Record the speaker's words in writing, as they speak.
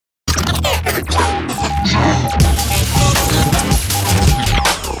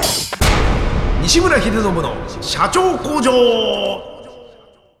西村秀信の社長工場。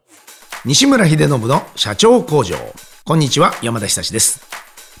西村秀信の社長工場。こんにちは、山田久志です。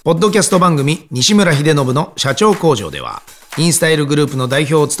ポッドキャスト番組西村秀信の社長工場では、インスタイルグループの代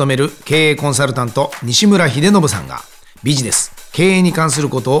表を務める経営コンサルタント西村秀信さんがビジネス経営に関する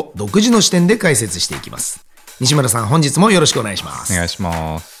ことを独自の視点で解説していきます。西村さん、本日もよろしくお願いします。お願いし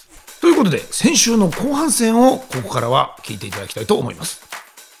ます。ということで、先週の後半戦をここからは聞いていただきたいと思います。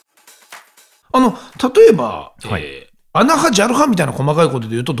例えば、アナ派ジャル派みたいな細かいことで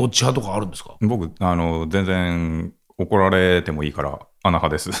言うとどっち派とかあるんですか？僕全然怒られてもいいからアナ派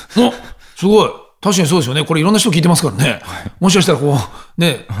です。すごい。確かにそうですよね。これいろんな人聞いてますからね、はい、もしかしたらこう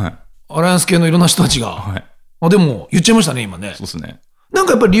ね、はい、アライアンス系のいろんな人たちが、はい、でも言っちゃいましたね今ね。そうですね。なん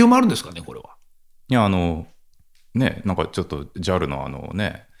かやっぱり理由もあるんですかね、これは。いやね、なんかちょっと JAL の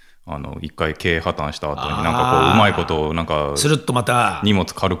ね、一回経営破綻した後になんかこううまいことをなんかスルッとまた荷物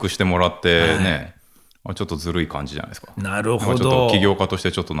軽くしてもらってね、はい、ちょっとずるい感じじゃないですか。なるほど。ちょっと起業家とし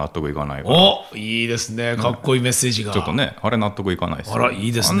てちょっと納得いかないから。いいですね。かっこいいメッセージが。ちょっとね、あれ納得いかないですよ。あら、い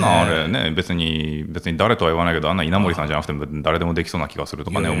いですね。あれね、別に誰とは言わないけど、あんな稲森さんじゃなくても誰でもできそうな気がする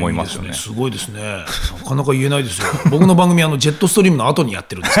とかね、思いますよね。すごいですね。なかなか言えないですよ。僕の番組ジェットストリームの後にやっ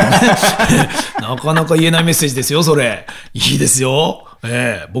てるんですけどね。なかなか言えないメッセージですよ、それ。いいですよ。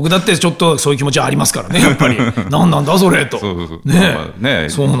僕だってちょっとそういう気持ちはありますからね、やっぱり。何なんだそれと。そう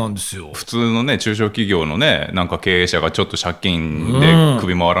なんですよ。普通のね、中小企業のね、なんか経営者がちょっと借金で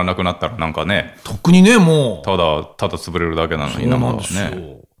首回らなくなったらなんかね、特にね、もうただ潰れるだけなのに、そうなんですよ。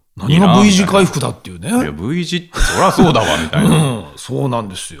何が V 字回復だっていうね。いや V 字ってそりゃそうだわみたいな、そうなん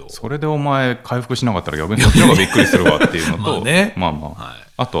ですよ。それでお前回復しなかったら逆にそっちの方がびっくりするわっていうのと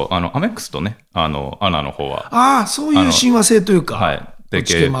あとアメックスとね、アナの方はそういう親和性というか、提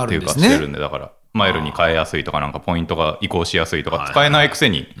携っていうかしてるんで、だからマイルに変えやすいとか、なんかポイントが移行しやすいとか、使えないくせ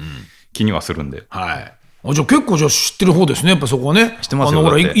に気にはするんで、じゃあ結構知ってる方ですね、やっぱそこはね。知ってますよ。ほ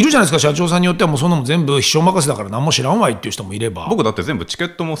らいるじゃないですか、社長さんによってはもうそんなも全部秘書任せだから何も知らんわいっていう人もいれば。僕だって全部チケ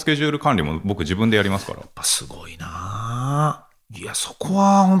ットもスケジュール管理も僕自分でやりますから。やっぱすごいな。いや、そこ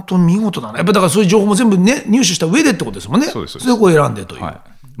は本当に見事だね。やっぱだからそういう情報も全部ね、入手した上でってことですもんね。そうです。それをこう選んでという。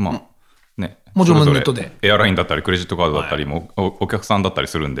ね、もちろんネットでエアラインだったりクレジットカードだったりも、お客さんだったり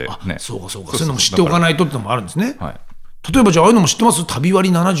するんで、ね、そうかそういうのも知っておかないとってのもあるんですね。例えばじゃあああいうのも知ってます？旅割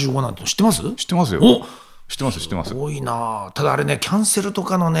75なんて知ってます？知ってますよ。知ってます。すごいな。ただあれね、キャンセルと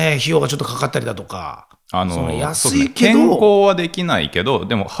かのね、費用がちょっとかかったりだとか、安いけど、変更はできないけど、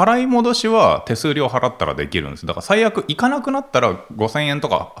でも払い戻しは手数料払ったらできるんです。だから最悪行かなくなったら5000円と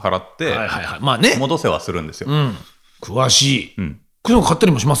か払って戻せはするんですよ。詳しい。こういうの買った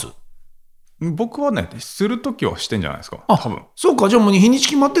りもします？僕はね、するときはしてんじゃないですか。多分。そうか、じゃあもう日にち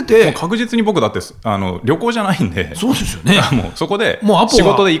決まってて。もう確実に僕だって旅行じゃないんで。そうですよね。もうそこで仕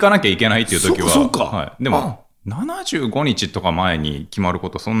事で行かなきゃいけないっていうときは。そうか。でも75日とか前に決まるこ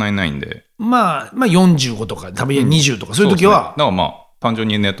とそんなにないんで。まあ45とか、多分20とか、そういうときは。だから単純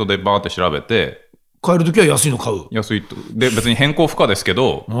にネットでバーって調べて。買えるときは安いの買う。安いと。で、別に変更不可ですけ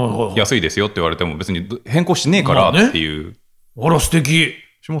ど、安いですよって言われても別に変更しねえからっていう。あら、素敵。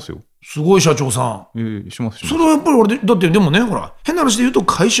しますよ。すごい社長さん。します。それはやっぱりだってでもね、ほら変な話で言うと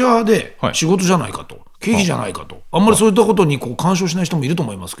会社で仕事じゃないかと、経費じゃないかと、あんまりそういったことにこう干渉しない人もいると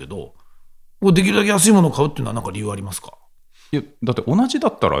思いますけど、できるだけ安いものを買うっていうのは何か理由ありますか？いや、だって同じだ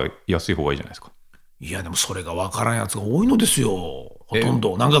ったら安い方がいいじゃないですか。いやでもそれが分からんやつが多いのですよ、ほとん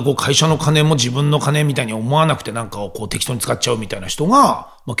ど。なんかこう会社の金も自分の金みたいに思わなくて、なんかをこう適当に使っちゃうみたいな人が、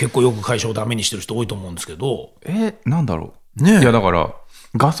結構よく会社をダメにしてる人多いと思うんですけど。なんだろうね。いやだから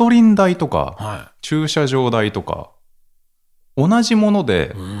ガソリン代とか、駐車場代とか同じもの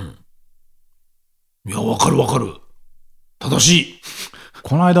で、いや分かる正しい。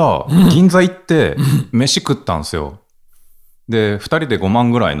この間、銀座行って飯食ったんですよ。で2人で5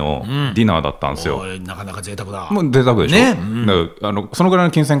万ぐらいのディナーだったんですよ。なかなか贅沢だ。もう贅沢でしょ、ね。そのぐらい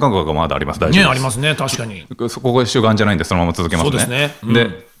の金銭感覚がまだあります。大丈夫です。ありますね、確かに。そこが主眼じゃないんでそのまま続けますね。そうですね。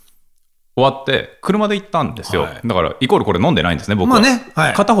で終わって車で行ったんですよ。だからイコールこれ飲んでないんですね、僕は。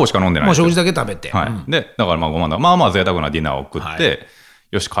片方しか飲んでないんですよ。食事だけ食べて。でだから5万だ、まあ贅沢なディナーを食って、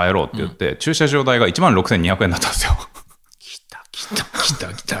よし帰ろうって言って、駐車場代が16,200円だったんですよ。来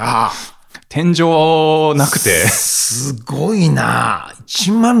た。天井なくて。すごいな。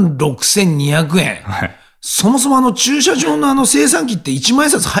16,200円。そもそも駐車場の精算機って1万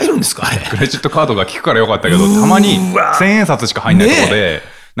円札入るんですか？クレジットカードが効くからよかったけど、たまに1000円札しか入んないところで。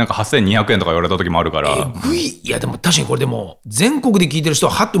なんか8200円とか言われた時もあるから。いやでも確かにこれでも全国で聞いてる人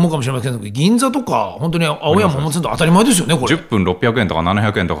ははって思うかもしれませんけど、銀座とか本当に青山桃線と当たり前ですよねこれ。10分600円とか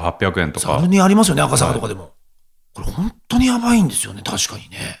700円とか800円とか。それにありますよね赤坂とかでも、これ本当にやばいんですよね。確かに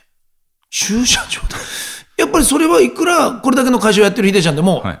ね、駐車場だやっぱりそれはいくらこれだけの会社をやってるヒデちゃんで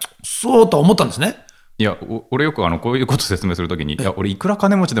も、そうとは思ったんですね。いや俺よくこういうこと説明するときに、いや俺いくら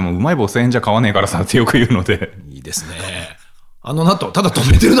金持ちでもうまい棒1000円じゃ買わねえからさってよく言うので。いいですね。なとただ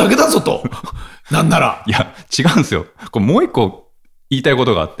止めてるだけだぞとなんなら。いや違うんですよ。これもう一個言いたいこ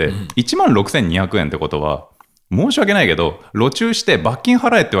とがあって、16,200円ってことは申し訳ないけど路駐して罰金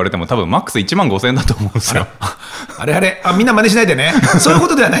払えって言われても多分マックス15,000円だと思うんですよ。あれみんな真似しないでね。そういうこ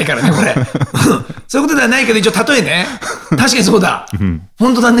とではないからねこれそういうことではないけど一応例えね。確かにそうだ、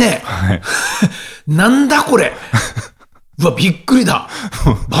本当だね、なんだこれうわびっくりだ。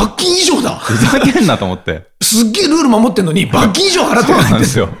罰金以上だ。ふざけんなと思ってすっげえルール守ってんのに罰金以上払ってないんで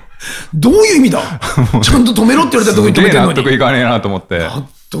すよ。どういう意味だちゃんと止めろって言われたとこに止めてんのに。納得いかねえなと思って。納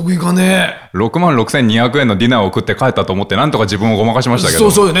得いかねえ。66,200円のディナーを食って帰ったと思ってなんとか自分をごまかしましたけ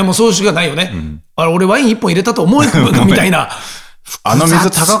ど。そうよね。もうそうしかないよね、俺ワイン1本入れたと思えみたいな水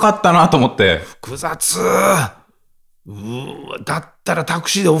高かったなと思って。複雑。だったらタク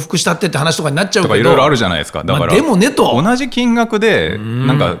シーで往復したって話とかになっちゃうけど、とかいろいろあるじゃないですか。だから、でもねと同じ金額で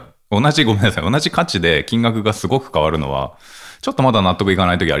なんかごめんなさい同じ価値で金額がすごく変わるのはちょっとまだ納得いか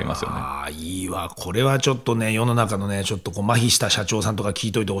ない時ありますよね。いいわ。これはちょっとね世の中のねちょっとこう麻痺した社長さんとか聞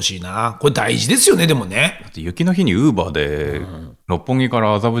いといてほしいな。これ大事ですよね。でもねだって雪の日にウーバーで六本木か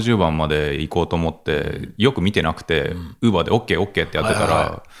ら麻布十番まで行こうと思ってよく見てなくて、ウーバーで OKOK ってやってた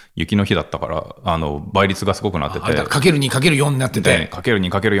ら、雪の日だったから倍率がすごくなってて、かける2かける4になってて、かける2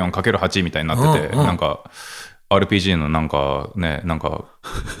かける4かける8みたいになってて、なんかRPG のなんか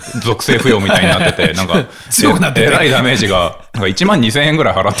属性不要みたいになっててなんか強くなっててえらいダメージがなんか12,000円ぐ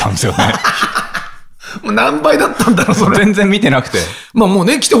らい払ったんですよね。もう何倍だったんだろうそれ。全然見てなくて。もう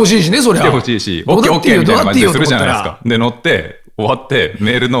ね来てほしいしねそりゃ。来てほしいし OKOK みたいな感じでするじゃないですか。で乗って終わって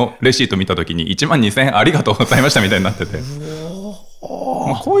メールのレシート見たときに12,000円ありがとうございましたみたいになってて、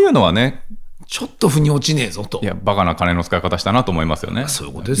こういうのはねちょっと腑に落ちねえぞと。いやバカな金の使い方したなと思いますよね。そう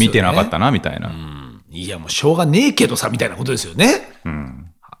いうことですよね。見てなかったなみたいな。いやもうしょうがねえけどさみたいなことですよね。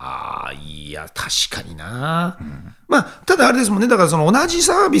いや確かにな、ただあれですもんね。だからその同じ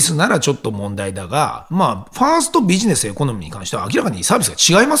サービスならちょっと問題だが、ファーストビジネスエコノミーに関しては明らかにサービス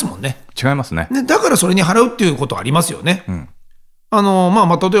が違いますもんね。違いますね。だからそれに払うっていうことはありますよね。例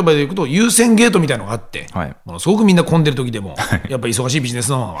えばでいくと優先ゲートみたいなのがあって、ものすごくみんな混んでる時でも、やっぱり忙しいビジネ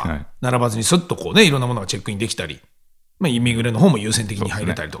スマンは並ばずにスッとこうねいろんなものがチェックインできたり、イミグレの方も優先的に入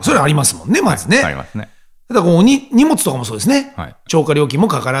れたりとか、それはありますもんねまずね。ありますね。だからこう荷物とかもそうですね、超過料金も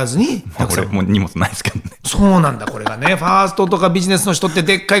かからずにたくさん。これもう荷物ないですけどね。そうなんだこれがねファーストとかビジネスの人って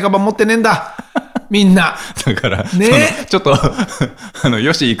でっかいカバン持ってねえんだみんな。だからねちょっと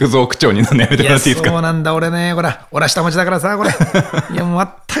吉幾三区長になるのやめてもらっていいですか。そうなんだ俺ね俺下町だからさこれいやもう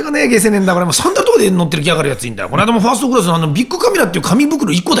全くね下せねえんだこれ。もうそんなとこで乗ってる気がかるやついいんだよ。この間もファーストクラスのビッグカメラっていう紙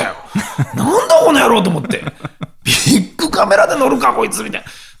袋1個だよなんだこの野郎と思ってビッグカメラで乗るかこいつみたいな。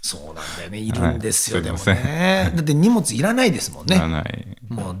そうなんだよね。いるんですよ、でもね。だって荷物いらないですもんね。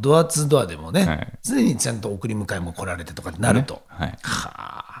もうドアツードアでもね、常にちゃんと送り迎えも来られてとかになると、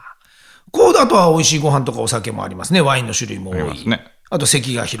こうだとは美味しいご飯とかお酒もありますね。ワインの種類も多い、あと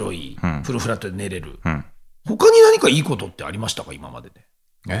席が広い、フルフラットで寝れる、他に何かいいことってありましたか今まで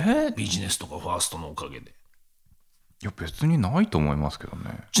で。ビジネスとかファーストのおかげで。いや別にないと思いますけどね。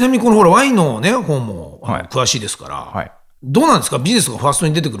ちなみにこのほらワインのね本も詳しいですから、どうなんですか。ビジネスがファースト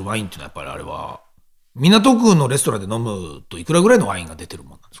に出てくるワインっていうのはやっぱりあれは港区のレストランで飲むといくらぐらいのワインが出てるも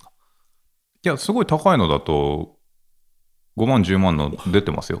んなんですか。いやすごい高いのだと5万10万の出て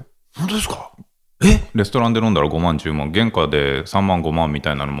ますよ。本当ですか。レストランで飲んだら5万10万、原価で3万5万み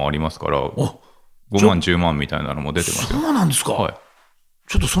たいなのもありますから5万10万みたいなのも出てますよ。そうなんですか。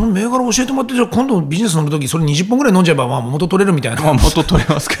ちょっとその銘柄教えてもらって、じゃあ今度ビジネス飲むときそれ20本ぐらい飲んじゃえば元取れるみたいな。元取れ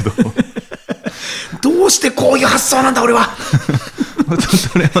ますけどどうしてこういう発想なんだ俺は元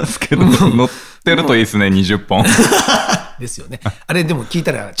取れますけど乗ってるといいですね20本ですよね。あれでも聞い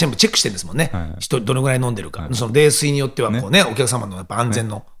たら全部チェックしてるんですもんね、人どのぐらい飲んでるか、その泥酔によってはこう、お客様のやっぱ安全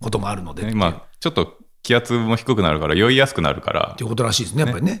のこともあるので、ちょっと気圧も低くなるから酔いやすくなるからっていうことらしいですねや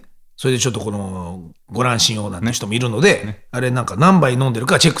っぱりね。それでちょっとこのご乱心をなんて人もいるので、あれなんか何杯飲んでる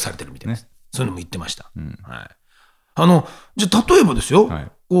かチェックされてるみたいな、そういうのも言ってました、じゃあ例えばですよ、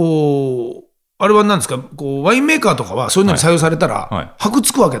こうあれは何ですか、こうワインメーカーとかはそういうのに採用されたら箔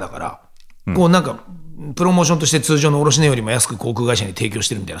つくわけだから、こうなんかプロモーションとして通常の卸値よりも安く航空会社に提供し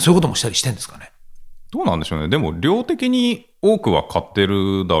てるみたいな、そういうこともしたりしてるんですかね。どうなんでしょうね。でも量的に多くは買って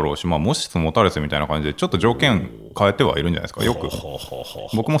るだろうし、まあ、持ちつ持たれつみたいな感じで、ちょっと条件変えてはいるんじゃないですか。よく。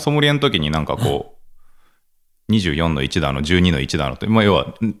僕もソムリエの時になんかこう、24の1だの、12の1だのって、まあ、要は、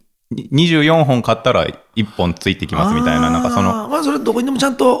24本買ったら1本ついてきますみたいな、なんかその、まあ、それどこにでもちゃ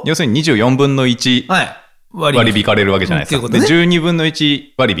んと。要するに24分の1、割り引かれるわけじゃないですか。で、12分の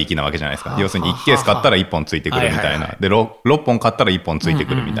1割引なわけじゃないですか。要するに1ケース買ったら1本ついてくるみたいな。で、6本買ったら1本ついて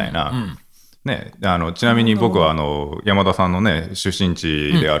くるみたいな。ね、ちなみに僕は山田さんのね、出身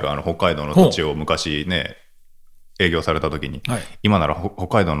地である北海道の土地を昔ね、営業された時に、今なら北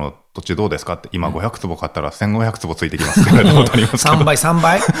海道の土地どうですかって、今500坪買ったら1500坪ついてきますって言われたことありますけど。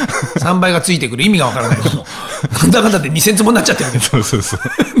3倍がついてくる意味がわからないけど、なんだかんだって2000坪になっちゃってるけど、そう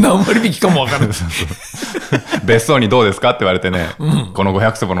何割引きかもわからない。別荘にどうですかって言われてね、この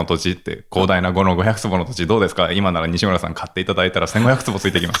500坪の土地って、広大なこの500坪の土地どうですか、今なら西村さん買っていただいたら1500坪つ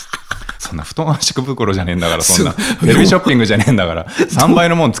いてきます。そんな布団圧縮袋じゃねえんだから、そんなテレビショッピングじゃねえんだから、3倍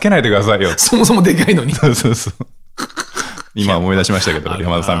のもんつけないでくださいよ。そもそもでかいのに。今思い出しましたけど、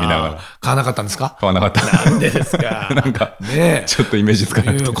山田さん見ながら。買わなかったんですか？買わなかった。なんでですか？なんか、ちょっとイメージつか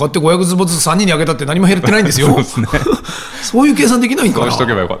なくて。買って500坪ずつ3人にあげたって何も減ってないんですよ。そうですね。そういう計算できないんかな。そうしと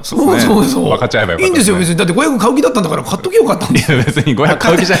けばよかった。そう。分かっちゃえばよかった。いいんですよ、別に。だって500買う気だったんだから買っとけよかったんですよ。いや、別に500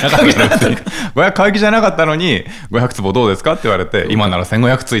買う気じゃなかった500買う気じゃなかったのに、500坪どうですかって言われて、今なら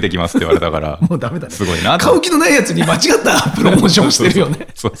1500ついてきますって言われたから、もうダメだね。すごいな。買う気のないやつに間違ったプロモーションしてるよね。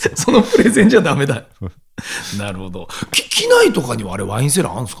そのプレゼンじゃダメだ。なるほど。機内とかにはあれワインセラ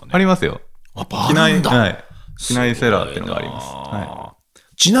ーあるんですかね？ありますよ。機内セラーっていうのがあります。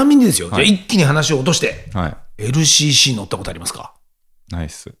ちなみにですよ、じゃあ一気に話を落として、LCC 乗ったことありますか？ないっ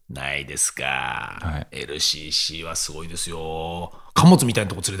す。ないですか。LCC はすごいですよ。貨物みたいな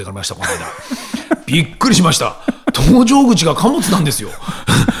とこ連れてかれました、この間。びっくりしました。搭乗口が貨物なんですよ。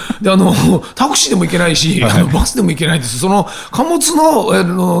で、タクシーでも行けないし、バスでも行けないです。その貨物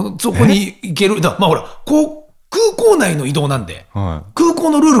の、そこに行ける。まあほら、空港内の移動なんで、空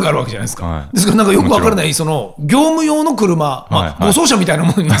港のルールがあるわけじゃないですか。ですからなんかよくわからない、業務用の車、護送車みたいな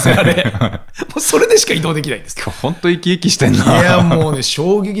ものに乗せられ、もうそれでしか移動できないんです。今日本当生き生きしてんな。いや、もうね、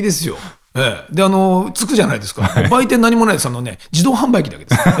衝撃ですよ。で、着くじゃないですか。売店何もないです。自動販売機だけ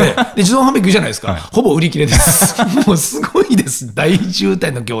です。で、自動販売機じゃないですか。ほぼ売り切れです。もうすごいです。大渋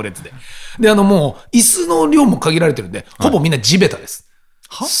滞の行列で。で、もう、椅子の量も限られてるんで、ほぼみんな地べたです。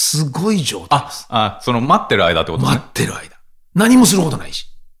すごい状態です。待ってる間ってことね。待ってる間。何もすることないし。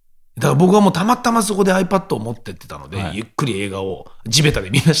だから僕はもうたまたまそこで iPad を持ってってたので、ゆっくり映画を地べたで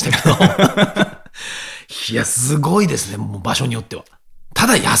見ましたけど。いや、すごいですね。もう場所によっては。た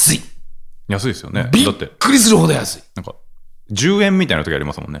だ安い。安いですよね。びっくりするほど安い。なんか、10円みたいな時あり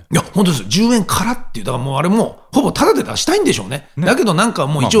ますもんね。いや、本当です。10円からっていう。だからもうあれも、ほぼタダで出したいんでしょうね。だけどなんか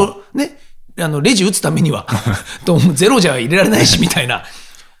もう一応ね、レジ打つためには、ゼロじゃ入れられないしみたいな。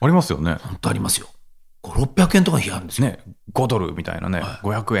ありますよね。本当ありますよ。5、600円とかの日あるんですよ。ね。5ドルみたいなね。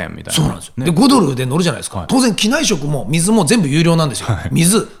500円みたいな。そうなんですよ。で、5ドルで乗るじゃないですか。当然、機内食も水も全部有料なんですよ。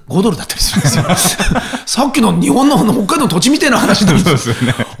水、5ドルだったりするんですよ。さっきの日本の北海道の土地みたいな話なんですよ。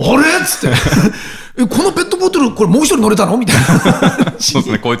あれっつって。このペットボトル、これもう一人乗れたのみたいな。そうで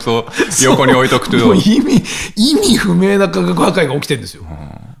すね。こいつを横に置いとくと。意味不明な価格破壊が起きてるんですよ。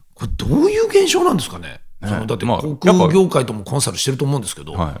これどういう現象なんですかね。だって航空業界ともコンサルしてると思うんですけ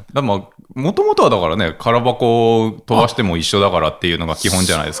ど。もともとはだからね、空箱を飛ばしても一緒だからっていうのが基本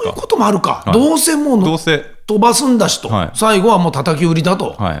じゃないですか。そういうこともあるか。どうせもう飛ばすんだしと。最後はもう叩き売りだ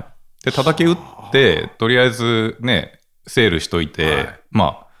と。で、叩き売って、とりあえずね、セールしといて、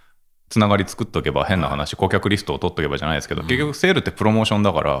つながり作っとけば変な話、顧客リストを取っとけばじゃないですけど、結局セールってプロモーション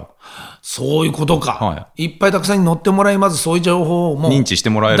だから。そういうことか。いっぱいたくさんに乗ってもらい、まずそういう情報をも認知して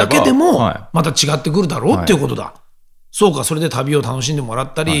もらえれば。だけでも、また違ってくるだろうっていうことだ。そうか、それで旅を楽しんでもら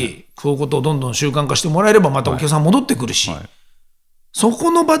ったり、そういうことをどんどん習慣化してもらえれば、またお客さん戻ってくるし、そ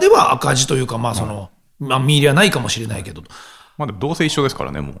この場では赤字というか、見入りはないかもしれないけど。でもどうせ一緒ですか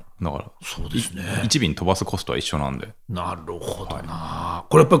らね、もう。だから。そうですね。1便飛ばすコストは一緒なんで。なるほどな。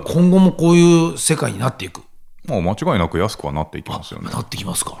これやっぱり今後もこういう世界になっていく。間違いなく安くはなっていきますよね。なってき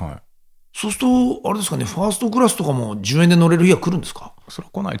ますか。そうすると、あれですかね、ファーストクラスとかも10円で乗れる日は来るんですか？それ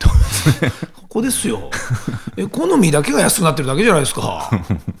は来ないと思いますね。ここですよ。エコノミーだけが安くなってるだけじゃないですか。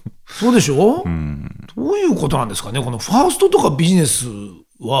そうでしょ？どういうことなんですかね。このファーストとかビジネス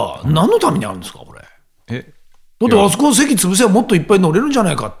は何のためにあるんですか、これ。だってあそこの席潰せばもっといっぱい乗れるんじゃ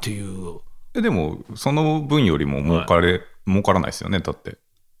ないかっていう。でも、その分よりも儲からないですよね、だって。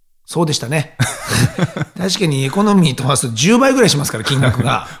そうでしたね。確かにエコノミーとファースト10倍ぐらいしますから、金額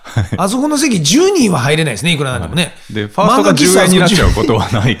が。あそこの席10人は入れないですね、いくらなんでもね。で、ファーストが10円になっちゃうことは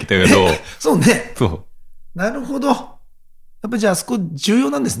ないけど。そうね。そう。なるほど。やっぱじゃああそこ重要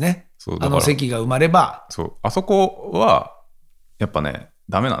なんですね。席が埋まれば。そう。あそこは、やっぱね、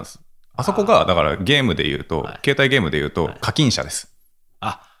ダメなんです。あそこが、だからゲームで言うと、携帯ゲームで言うと、課金者です。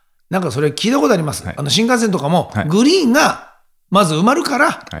なんかそれ聞いたことあります。新幹線とかも、グリーンが、まず埋まるか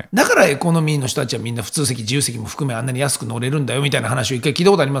ら、だからエコノミーの人たちはみんな普通席、自由席も含めあんなに安く乗れるんだよみたいな話を一回聞い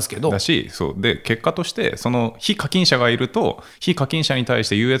たことありますけど。だし、そう。で、結果として、その非課金者がいると、非課金者に対し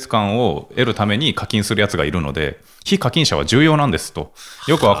て優越感を得るために課金するやつがいるので、非課金者は重要なんですと、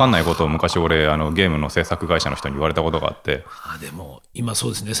よくわかんないことを昔俺、ゲームの制作会社の人に言われたことがあって。でも、今そ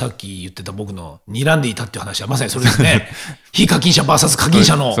うですね、さっき言ってた僕の睨んでいたっていう話はまさにそれですね。非課金者 VS 課金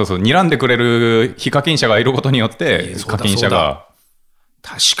者の。そう、睨んでくれる非課金者がいることによって、課金者が。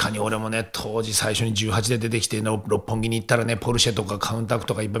確かに俺もね、当時最初に18で出てきて、六本木に行ったらね、ポルシェとかカウンタック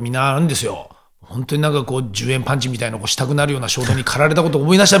とかいっぱいみんなあるんですよ。本当になんかこう10円パンチみたいなのをしたくなるような衝動に駆られたことを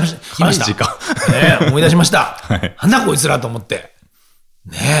思い出しました。思い出しました。なんだこいつらと思って。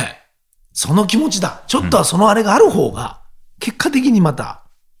ねえ。その気持ちだ。ちょっとはそのあれがある方が、結果的にまた。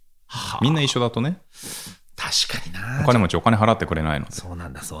みんな一緒だとね。確かにな。お金持ちお金払ってくれないので。そうな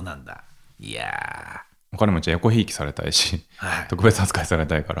んだ、そうなんだ。いやー。お金持ちはエコひいきされたいし、特別扱いされ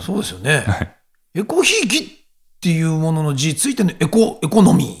たいから。そうですよね。エコひいきっていうものの字ついてるのエコ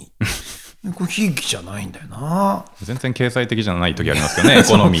ノミー。エコひいきじゃないんだよな。全然経済的じゃない時ありますけどね、エ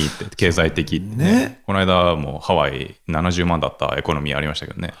コノミーって経済的ってね。この間もハワイ70万だったエコノミーありました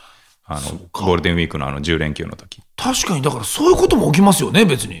けどね。ゴールデンウィークの10連休の時。確かに、だからそういうことも起きますよね、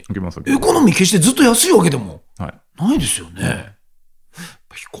別に。起きます。エコノミー決してずっと安いわけでもないですよね。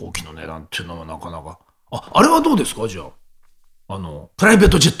飛行機の値段っていうのはなかなか。あれはどうですか？じゃあ、プライベー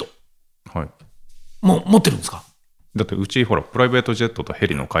トジェット。はい。もう持ってるんですか？だってうちほらプライベートジェットとヘ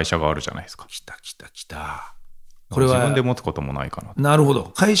リの会社があるじゃないですか。来た。これは自分で持つこともないかな。なるほ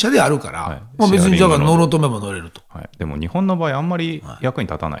ど。会社であるから、別にだから乗ろうと思えば乗れると。でも日本の場合あんまり役に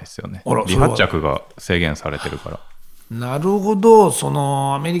立たないですよね。離発着が制限されてるから。なるほど。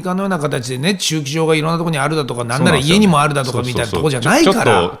アメリカのような形でね、駐機場がいろんなところにあるだとか、なんなら家にもあるだとかみたいなところじゃないか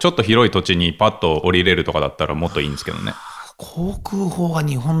ら。ちょっと広い土地にパッと降りれるとかだったらもっといいんですけどね。航空法が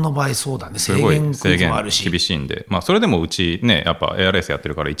日本の場合そうだね。制限もあるし。厳しいんで。それでもうちね、やっぱエアレースやって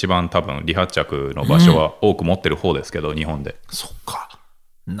るから一番多分離発着の場所は多く持ってる方ですけど、日本で。そっか。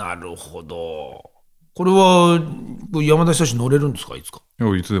なるほど。これは山田久志乗れるんですか？いつか。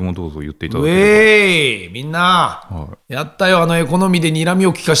いつでもどうぞ言っていただければ。みんな、やったよ。エコノミーで睨み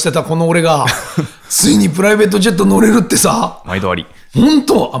を利かしてたこの俺がついにプライベートジェット乗れるってさ。毎度あり。本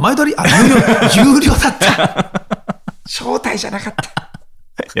当？毎度あり？有料だった招待じゃなかった。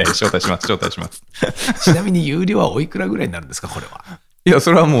いや、招待します。ちなみに有料はおいくらぐらいになるんですか、これは。いや、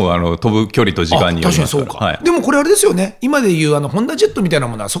それはもう飛ぶ距離と時間によりますから。確かにそうか。でもこれあれですよね。今でいうホンダジェットみたいな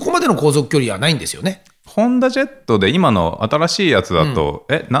ものはそこまでの航続距離はないんですよね。ホンダジェットで今の新しいやつだと、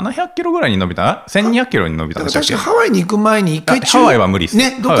700キロぐらいに伸びた ?1200 キロに伸びたんでしたっけ？確かハワイに行く前に一回ハワイは無理です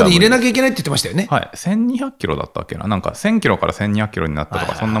ね。どっかで入れなきゃいけないって言ってましたよね。はい。1200キロだったっけな。なんか1000キロから1200キロになったと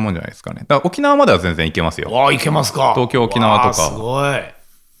か、そんなもんじゃないですかね。だから沖縄までは全然行けますよ。行けますか。東京、沖縄とか。すごい。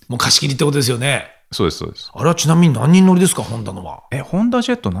もう貸し切りってことですよね。そうです。あれはちなみに何人乗りですか、ホンダのは。ホンダ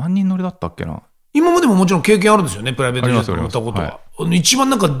ジェット何人乗りだったっけな。今までももちろん経験あるんですよね、プライベートジェット乗ったことは。一番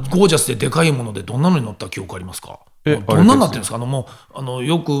なんかゴージャスででかいものでどんなのに乗った記憶ありますか？どんなになってるんですか？もう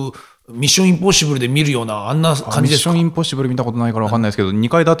よくミッションインポッシブルで見るようなあんな感じですか？ミッションインポッシブル見たことないから分かんないですけど、2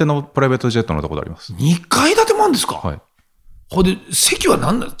階建てのプライベートジェット乗ったことあります。2階建てもあるんですか？はい。これで席は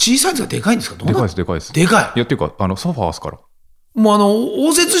小さいんですか？でかいんですか？でかいです。でかい。いや、っていうか、ソファーですから。もう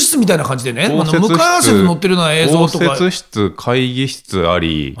応接室みたいな感じでね、向かい合わせで乗ってるような映像とか。応接室、会議室あ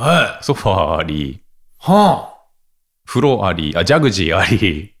り、ソファーあり、風呂あり、ジャグジーあ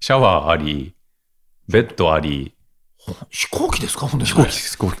り、シャワーあり、ベッドあり。飛行機ですか？本当に飛行機で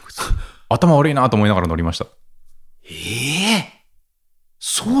す。頭悪いなと思いながら乗りました。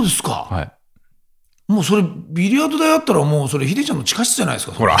そうですか。はい。もうそれビリヤード台あったらもうそれヒデちゃんの地下室じゃないです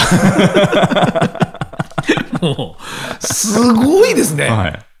か。ほら。もうすごいですね。は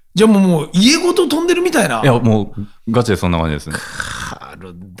い。じゃあもう家ごと飛んでるみたいな。いやもうガチでそんな感じですね。あ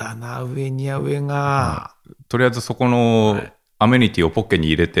るんだな、上には上が。とりあえずそこのアメニティをポッケに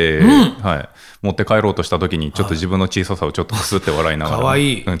入れて、持って帰ろうとした時にちょっと自分の小ささをちょっとくすって笑いながら。かわ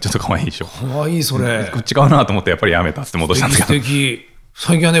いい。ちょっとかわいいでしょ。かわいいそれ。違うなと思ってやっぱりやめたって戻したんですけど。素敵。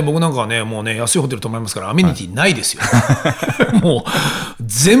最近はね、僕なんかはね、もうね、安いホテル泊まりますから、アメニティないですよ。もう、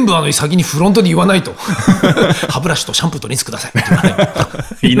全部先にフロントに言わないと。歯ブラシとシャンプーとリンスくださいって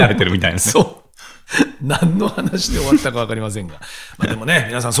言い慣れてるみたいな。そう。何の話で終わったか分かりませんが。でもね、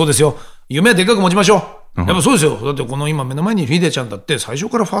皆さんそうですよ。夢はでかく持ちましょう。やっぱそうですよ。だってこの今目の前にいるヒデちゃんだって最初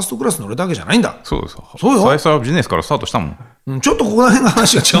からファーストクラス乗れたわけじゃないんだ。そうです。そうよ。最初はビジネスからスタートしたもん。ちょっとここら辺が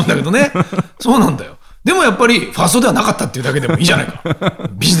話が違うんだけどね。そうなんだよ。でもやっぱりファーストではなかったっていうだけでもいいじゃないか。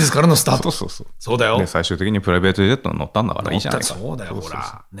ビジネスからのスタート。そうだよ。で最終的にプライベートジェットに乗ったんだからいいじゃないか。そうだよ、ほ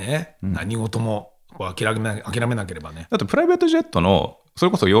ら。ね。何事も諦めなければね。だってプライベートジェットのそ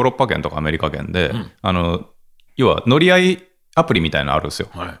れこそヨーロッパ圏とかアメリカ圏で、要は乗り合いアプリみたいなのあるんですよ。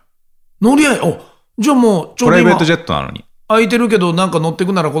乗り合い、じゃあもうちょうど今プライベートジェットなのに空いてるけどなんか乗って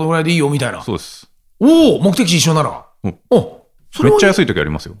くならこのぐらいでいいよみたいな。そうです。目的地一緒なら。それめっちゃ安い時あり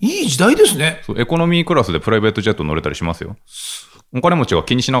ますよ。いい時代ですね。エコノミークラスでプライベートジェット乗れたりしますよ。お金持ちが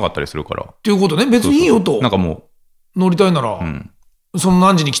気にしなかったりするから。っていうことね。別にいいよと。なんかもう乗りたいなら、その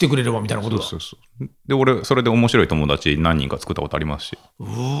何時に来てくれればみたいなことだ。そうで俺それで面白い友達何人か作ったことありますし。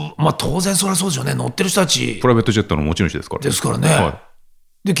まあ当然そりゃそうですよね。乗ってる人たちプライベートジェットの持ち主ですから。ですからね。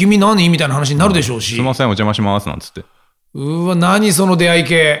で君何みたいな話になるでしょうし。すいませんお邪魔しますなんつって。何その出会い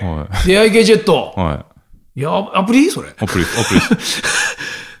系。出会い系ジェット。いやアプリそれ。アプリ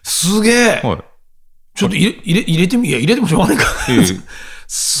すげえ。ちょっと入れてみ。いや入れてもしょうがないか。面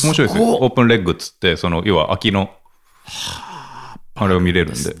白いですよ。オープンレッグっつって要は空きのあれを見れ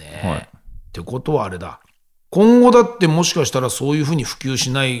るんで。ってことはあれだ。今後だってもしかしたらそういうふうに普及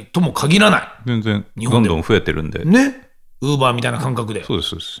しないとも限らない。全然どんどん増えてるんで。ね。ウーバーみたいな感覚で。そうです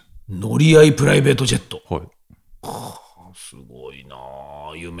そうです。乗り合いプライベートジェット。すごいな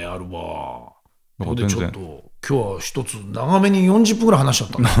あ。夢あるわ。でちょっと今日は一つ長めに40分ぐらい話しちゃっ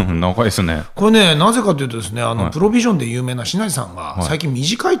たん長いですね。これねなぜかというとですねプロビジョンで有名な品地さんが最近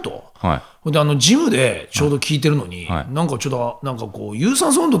短いと。でジムでちょうど聞いてるのに、なんかちょっとなんかこう有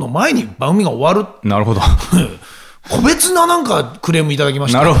酸素運動の前に番組が終わる。なるほど。個別ななんかクレームいただきま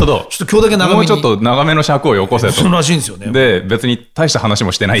した。なるほど。ちょっと今日だけ長めに。もうちょっと長めの尺をよこせと。そうらしいんですよね。で別に大した話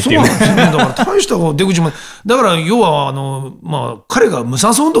もしてないっていうね。そうなんですよね。だから大した出口もだから要はまあ彼が無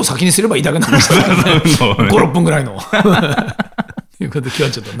酸素運動を先にすればいいだけなんですからね。5、6分ぐらいの。ということで今日は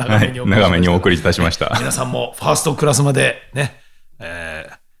ちょっと長めにお送りいたしました。皆さんもファーストクラスまでね、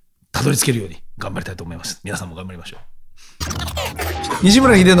たどり着けるように頑張りたいと思います。皆さんも頑張りましょう。西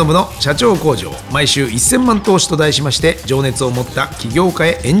村秀信の社長工場、毎週1000万投資と題しまして情熱を持った起業家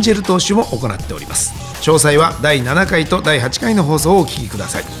へエンジェル投資も行っております。詳細は第7回と第8回の放送をお聞きくだ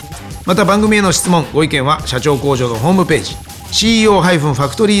さい。また番組への質問ご意見は社長工場のホームページ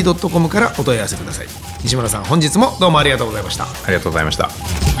CEO-factory.com からお問い合わせください。西村さん本日もどうもありがとうございました。ありがとうございました。